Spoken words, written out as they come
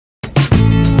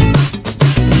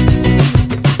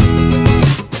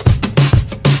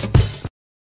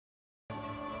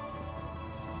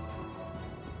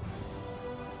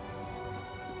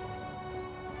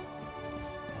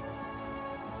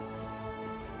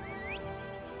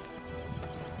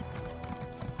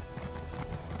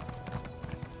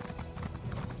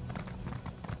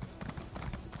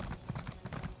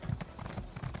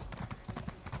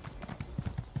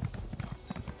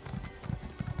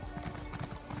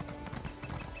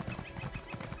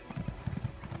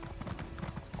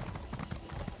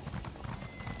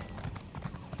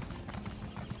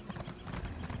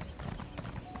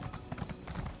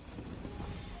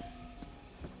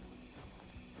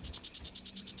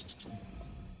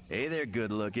Hey there,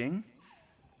 good looking.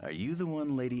 Are you the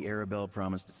one Lady Arabelle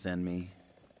promised to send me?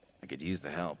 I could use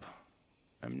the help.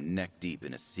 I'm neck deep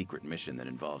in a secret mission that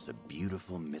involves a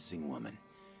beautiful missing woman.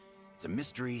 It's a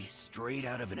mystery straight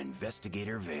out of an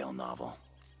Investigator Vale novel.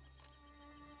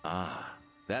 Ah,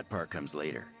 that part comes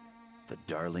later. The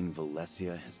darling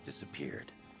Valencia has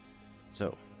disappeared.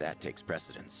 So, that takes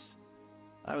precedence.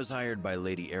 I was hired by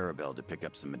Lady Arabelle to pick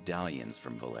up some medallions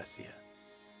from Valencia.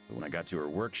 But when I got to her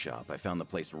workshop, I found the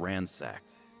place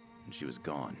ransacked, and she was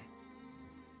gone.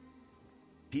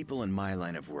 People in my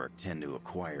line of work tend to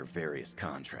acquire various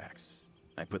contracts.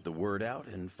 I put the word out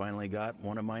and finally got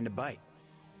one of mine to bite.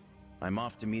 I'm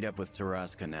off to meet up with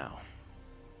Taraska now.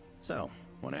 So,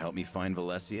 want to help me find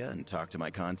Valencia and talk to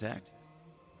my contact?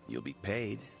 You'll be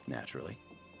paid, naturally.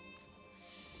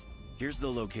 Here's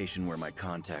the location where my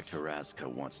contact Taraska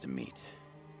wants to meet.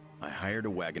 I hired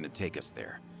a wagon to take us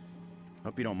there.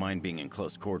 Hope you don't mind being in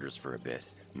close quarters for a bit,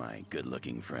 my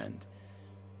good-looking friend.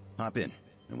 Hop in,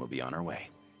 and we'll be on our way.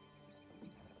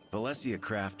 Valencia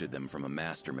crafted them from a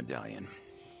master medallion.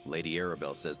 Lady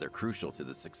Arabelle says they're crucial to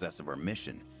the success of our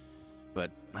mission, but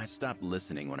I stopped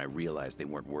listening when I realized they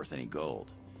weren't worth any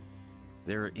gold.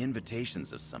 They're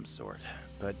invitations of some sort,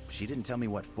 but she didn't tell me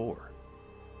what for.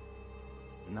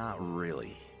 Not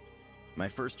really. My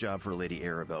first job for Lady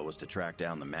Arabelle was to track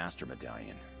down the master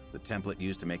medallion, the template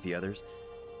used to make the others.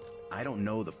 I don't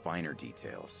know the finer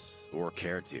details, or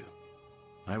care to.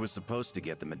 I was supposed to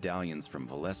get the medallions from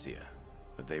Valencia,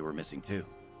 but they were missing too.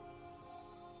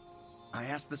 I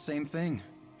asked the same thing.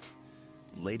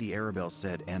 Lady Arabelle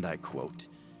said, and I quote,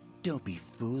 "Don't be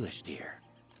foolish, dear."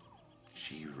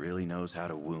 She really knows how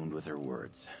to wound with her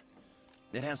words.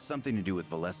 It has something to do with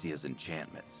Valesia's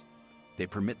enchantments. They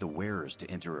permit the wearers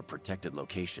to enter a protected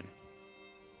location.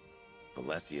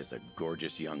 Valesia's a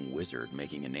gorgeous young wizard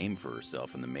making a name for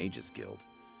herself in the Mages Guild.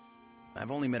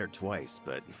 I've only met her twice,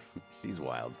 but she's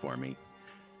wild for me.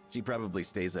 She probably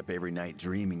stays up every night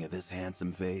dreaming of this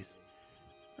handsome face.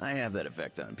 I have that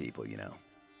effect on people, you know.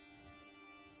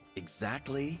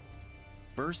 Exactly.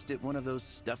 First at one of those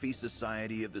stuffy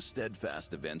Society of the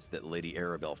Steadfast events that Lady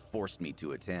Arabelle forced me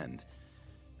to attend.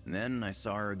 And then I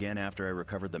saw her again after I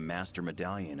recovered the Master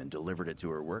Medallion and delivered it to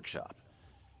her workshop.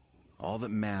 All that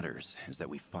matters is that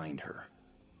we find her.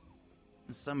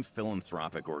 Some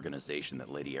philanthropic organization that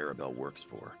Lady Arabelle works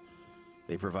for.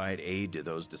 They provide aid to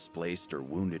those displaced or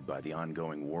wounded by the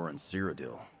ongoing war in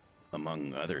Cyrodiil,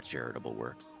 among other charitable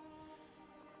works.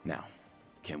 Now,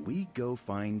 can we go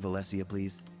find Valencia,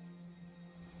 please?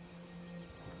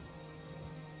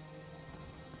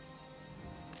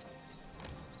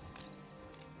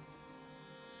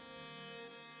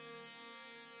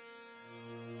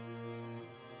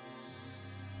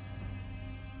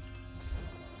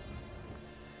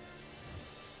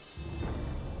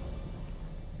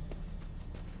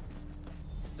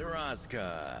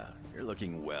 Taraska, you're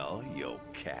looking well, yo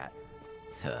cat.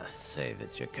 Save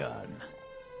it, Jakarn.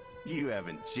 You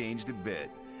haven't changed a bit.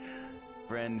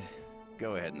 Friend,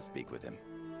 go ahead and speak with him.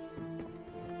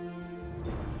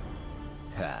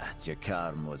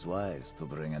 Jakarn was wise to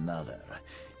bring another.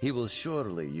 He will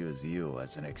surely use you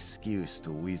as an excuse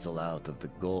to weasel out of the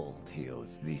gold he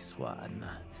owes this one.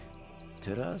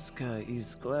 Taraska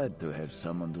is glad to have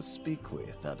someone to speak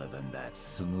with other than that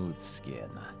smooth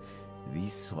skin.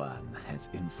 This one has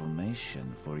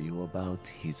information for you about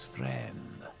his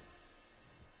friend.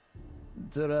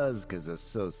 Taraska's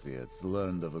associates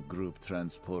learned of a group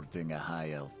transporting a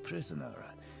High Elf prisoner.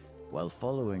 While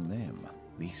following them,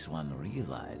 this one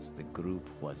realized the group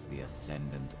was the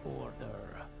Ascendant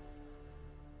Order.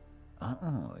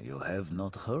 Oh, you have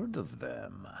not heard of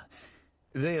them.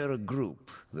 They are a group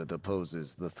that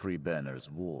opposes the Three Banners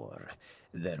War.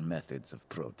 Their methods of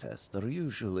protest are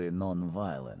usually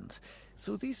non-violent,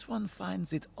 so this one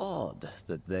finds it odd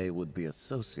that they would be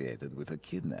associated with a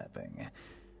kidnapping.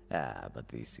 But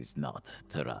this is not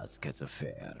Taraska's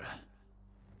affair.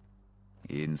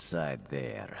 Inside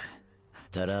there,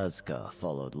 Taraska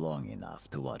followed long enough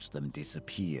to watch them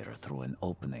disappear through an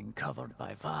opening covered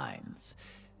by vines.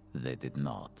 They did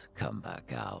not come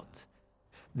back out.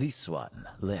 This one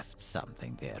left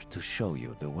something there to show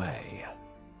you the way.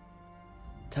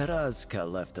 Taraska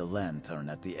left a lantern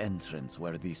at the entrance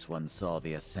where this one saw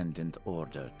the Ascendant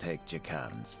Order take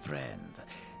Jakarn's friend.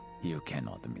 You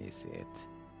cannot miss it.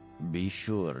 Be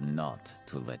sure not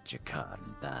to let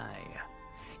Jakarn die.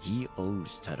 He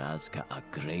owes Taraska a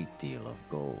great deal of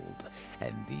gold,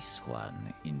 and this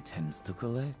one intends to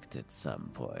collect at some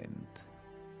point.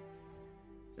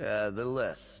 The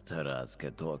less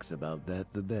Taraska talks about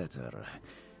that, the better.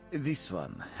 This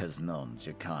one has known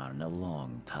Jakarn a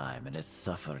long time and has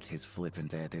suffered his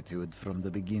flippant attitude from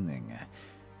the beginning.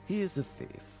 He is a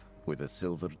thief, with a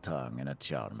silver tongue and a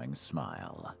charming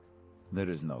smile. There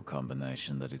is no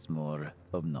combination that is more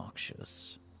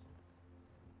obnoxious.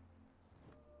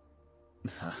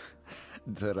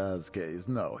 Taraska is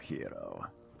no hero.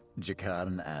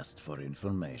 Jakarn asked for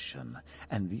information,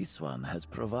 and this one has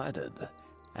provided.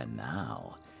 And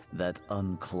now, that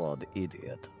unclawed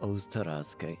idiot owes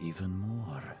Taraska even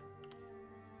more.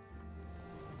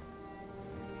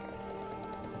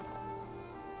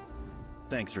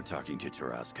 Thanks for talking to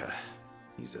Taraska.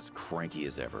 He's as cranky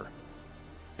as ever.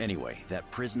 Anyway, that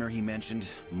prisoner he mentioned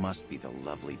must be the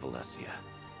lovely Valesia.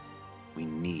 We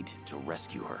need to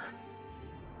rescue her.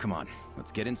 Come on,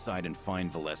 let's get inside and find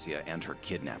Valesia and her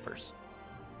kidnappers.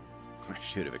 I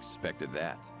should have expected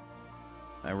that.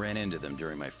 I ran into them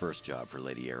during my first job for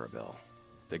Lady Arabelle.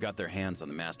 They got their hands on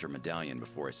the Master Medallion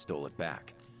before I stole it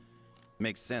back.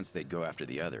 Makes sense they'd go after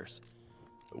the others.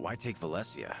 But why take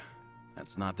Valesia?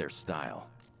 That's not their style.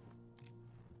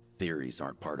 Theories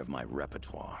aren't part of my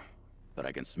repertoire, but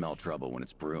I can smell trouble when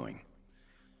it's brewing.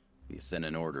 The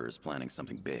Ascendant Order is planning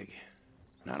something big,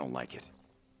 and I don't like it.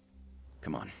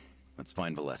 Come on, let's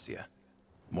find Valesia.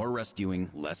 More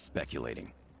rescuing, less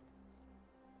speculating.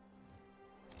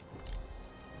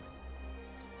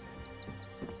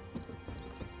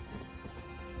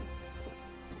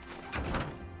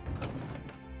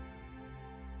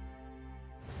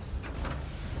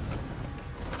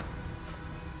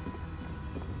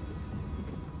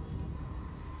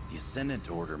 The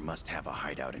Ascendant Order must have a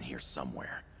hideout in here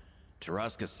somewhere.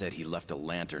 Taraska said he left a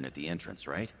lantern at the entrance,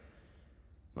 right?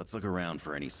 Let's look around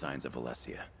for any signs of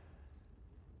Valesia.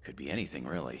 Could be anything,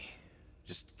 really.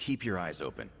 Just keep your eyes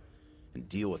open, and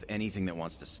deal with anything that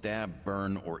wants to stab,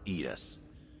 burn, or eat us.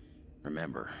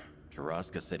 Remember,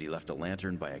 Taraska said he left a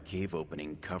lantern by a cave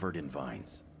opening covered in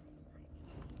vines.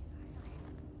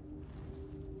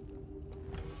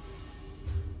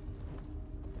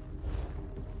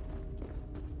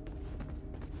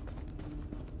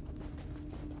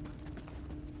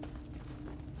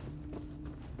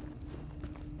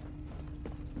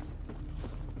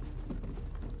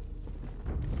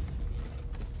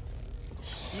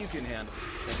 You can handle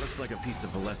it. It looks like a piece of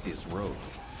Valesia's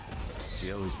robes.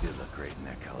 She always did look great in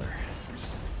that color.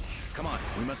 Come on,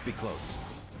 we must be close.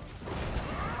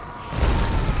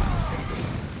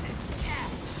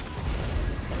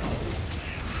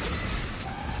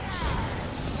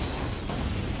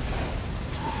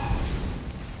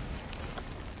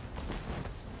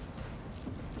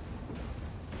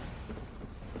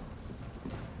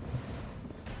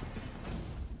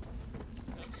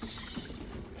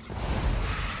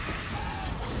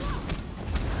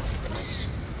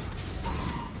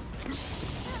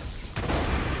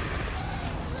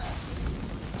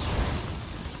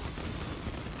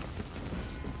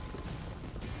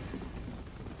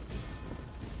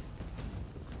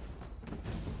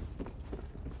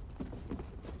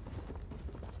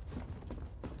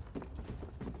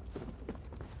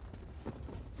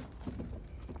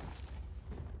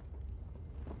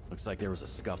 Looks like there was a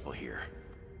scuffle here.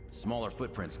 Smaller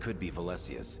footprints could be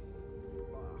Valesia's.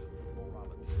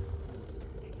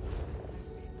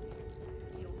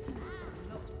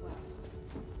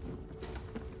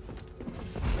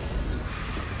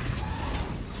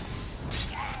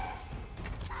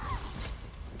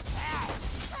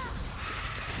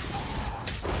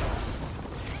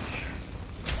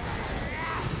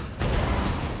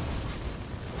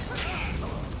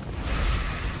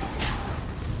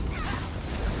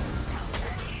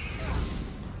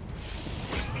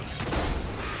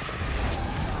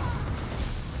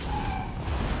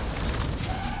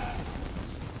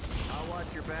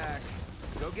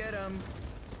 Get him!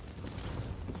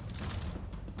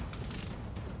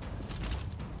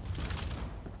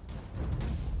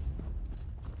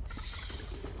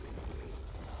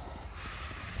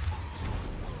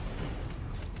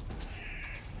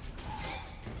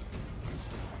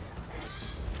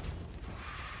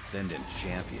 Ascendant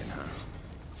champion, huh?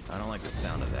 I don't like the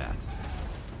sound of that.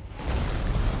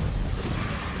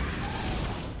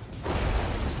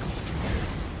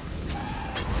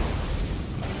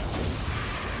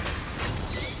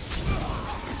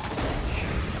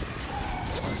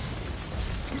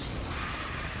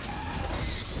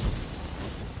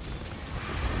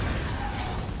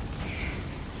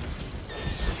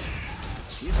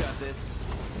 You got this,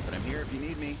 but I'm here if you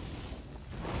need me.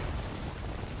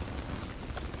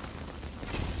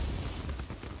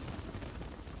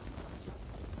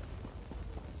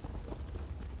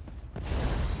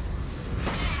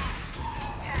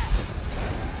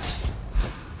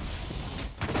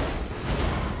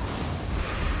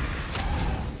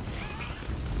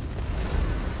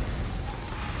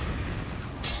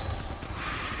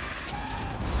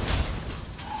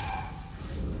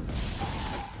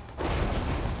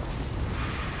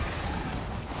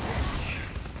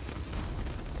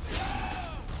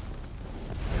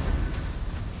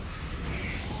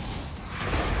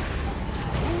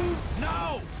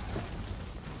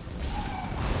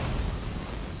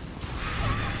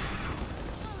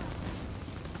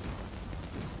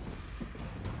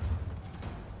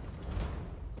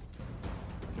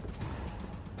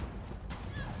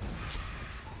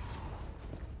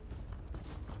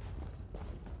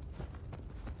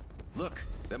 Look,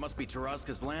 that must be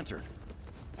Taraska's lantern.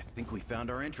 I think we found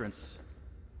our entrance.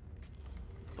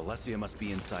 Valesia must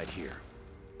be inside here.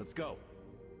 Let's go.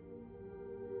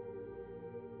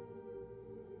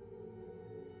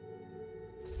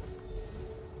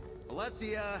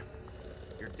 Valesia!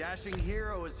 Your dashing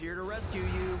hero is here to rescue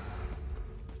you.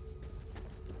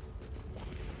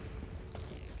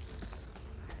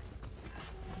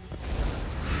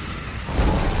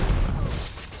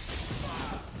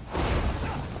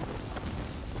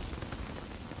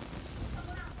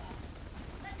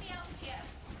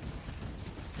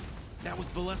 That was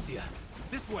Valesia.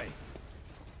 This way.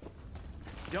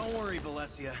 Don't worry,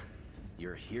 Valesia.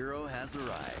 Your hero has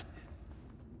arrived.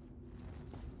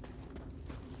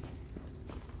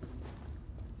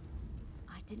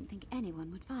 I didn't think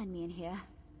anyone would find me in here.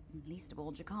 Least of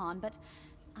all Jakarn, but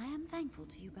I am thankful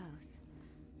to you both.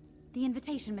 The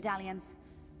invitation medallions.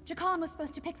 Jakarn was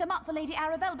supposed to pick them up for Lady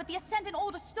Arabelle, but the Ascendant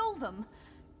Order stole them.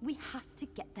 We have to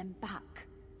get them back.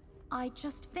 I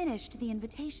just finished the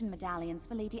invitation medallions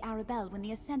for Lady Arabelle when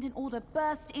the Ascendant Order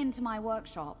burst into my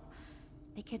workshop.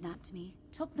 They kidnapped me,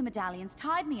 took the medallions,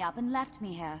 tied me up, and left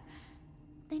me here.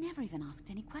 They never even asked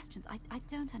any questions. I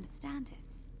don't understand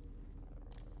it.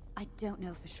 I don't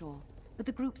know for sure, but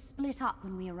the group split up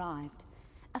when we arrived.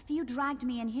 A few dragged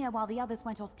me in here while the others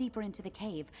went off deeper into the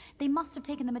cave. They must have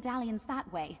taken the medallions that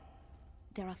way.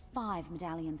 There are 5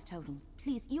 medallions total.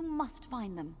 Please, you must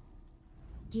find them.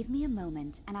 Give me a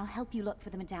moment, and I'll help you look for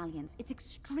the medallions. It's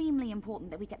extremely important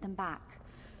that we get them back.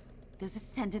 Those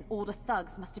Ascendant Order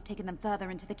thugs must have taken them further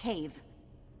into the cave.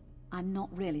 I'm not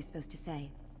really supposed to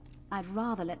say. I'd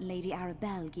rather let Lady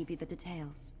Arabelle give you the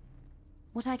details.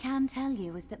 What I can tell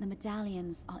you is that the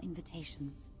medallions are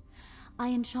invitations. I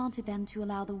enchanted them to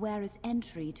allow the wearer's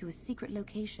entry to a secret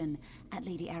location at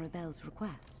Lady Arabelle's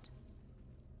request.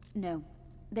 No.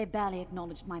 They barely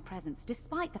acknowledged my presence,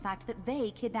 despite the fact that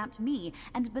they kidnapped me,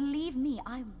 and believe me,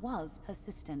 I was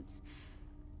persistent.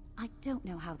 I don't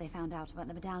know how they found out about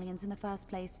the medallions in the first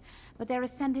place, but their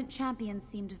Ascendant champion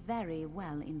seemed very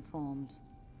well informed.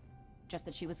 Just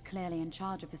that she was clearly in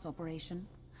charge of this operation.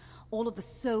 All of the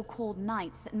so-called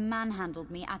knights that manhandled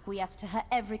me acquiesced to her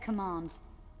every command.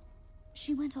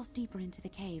 She went off deeper into the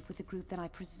cave with the group that I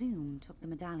presume took the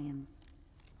medallions.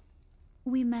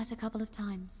 We met a couple of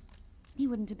times. He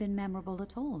wouldn't have been memorable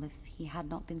at all if he had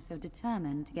not been so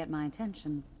determined to get my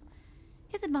attention.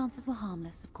 His advances were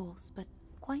harmless, of course, but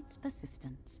quite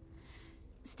persistent.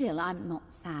 Still, I'm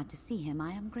not sad to see him.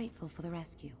 I am grateful for the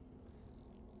rescue.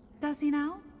 Does he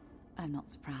now? I'm not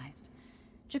surprised.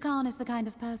 Jakarn is the kind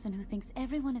of person who thinks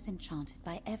everyone is enchanted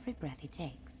by every breath he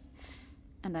takes.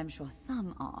 And I'm sure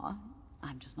some are.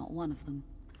 I'm just not one of them.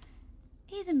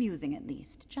 He's amusing at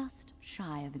least, just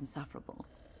shy of insufferable.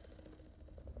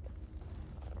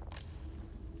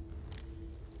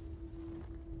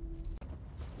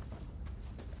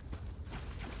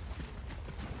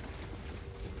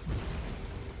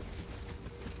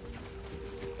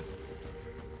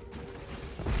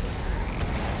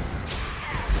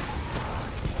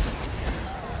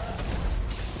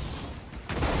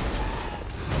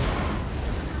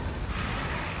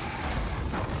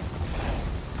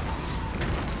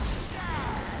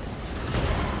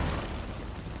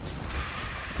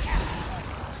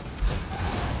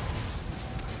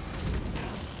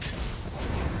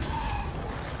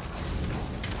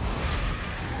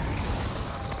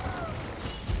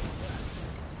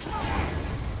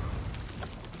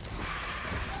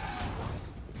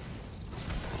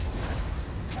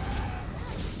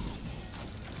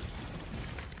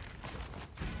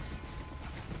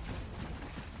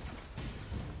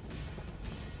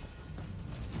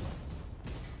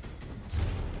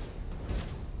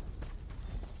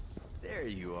 There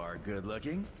you are, good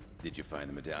looking. Did you find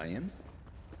the medallions?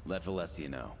 Let Valesia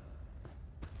know.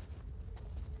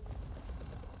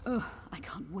 Ugh, I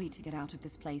can't wait to get out of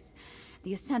this place.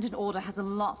 The Ascendant Order has a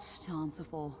lot to answer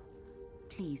for.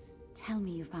 Please, tell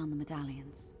me you found the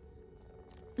medallions.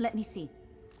 Let me see.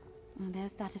 Oh,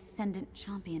 there's that Ascendant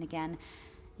champion again.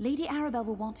 Lady Arabelle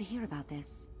will want to hear about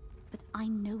this. But I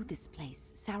know this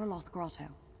place, Saraloth Grotto.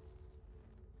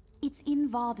 It's in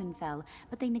Vardenfell,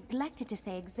 but they neglected to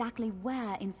say exactly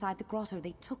where inside the grotto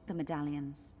they took the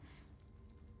medallions.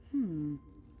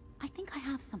 I think I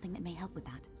have something that may help with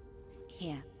that.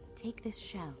 Here, take this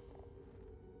shell.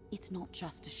 It's not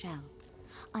just a shell.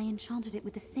 I enchanted it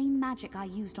with the same magic I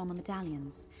used on the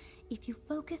medallions. If you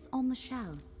focus on the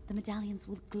shell, the medallions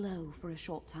will glow for a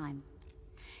short time.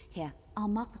 Here, I'll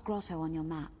mark the grotto on your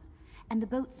map, and the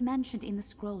boats mentioned in the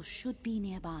scroll should be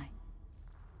nearby.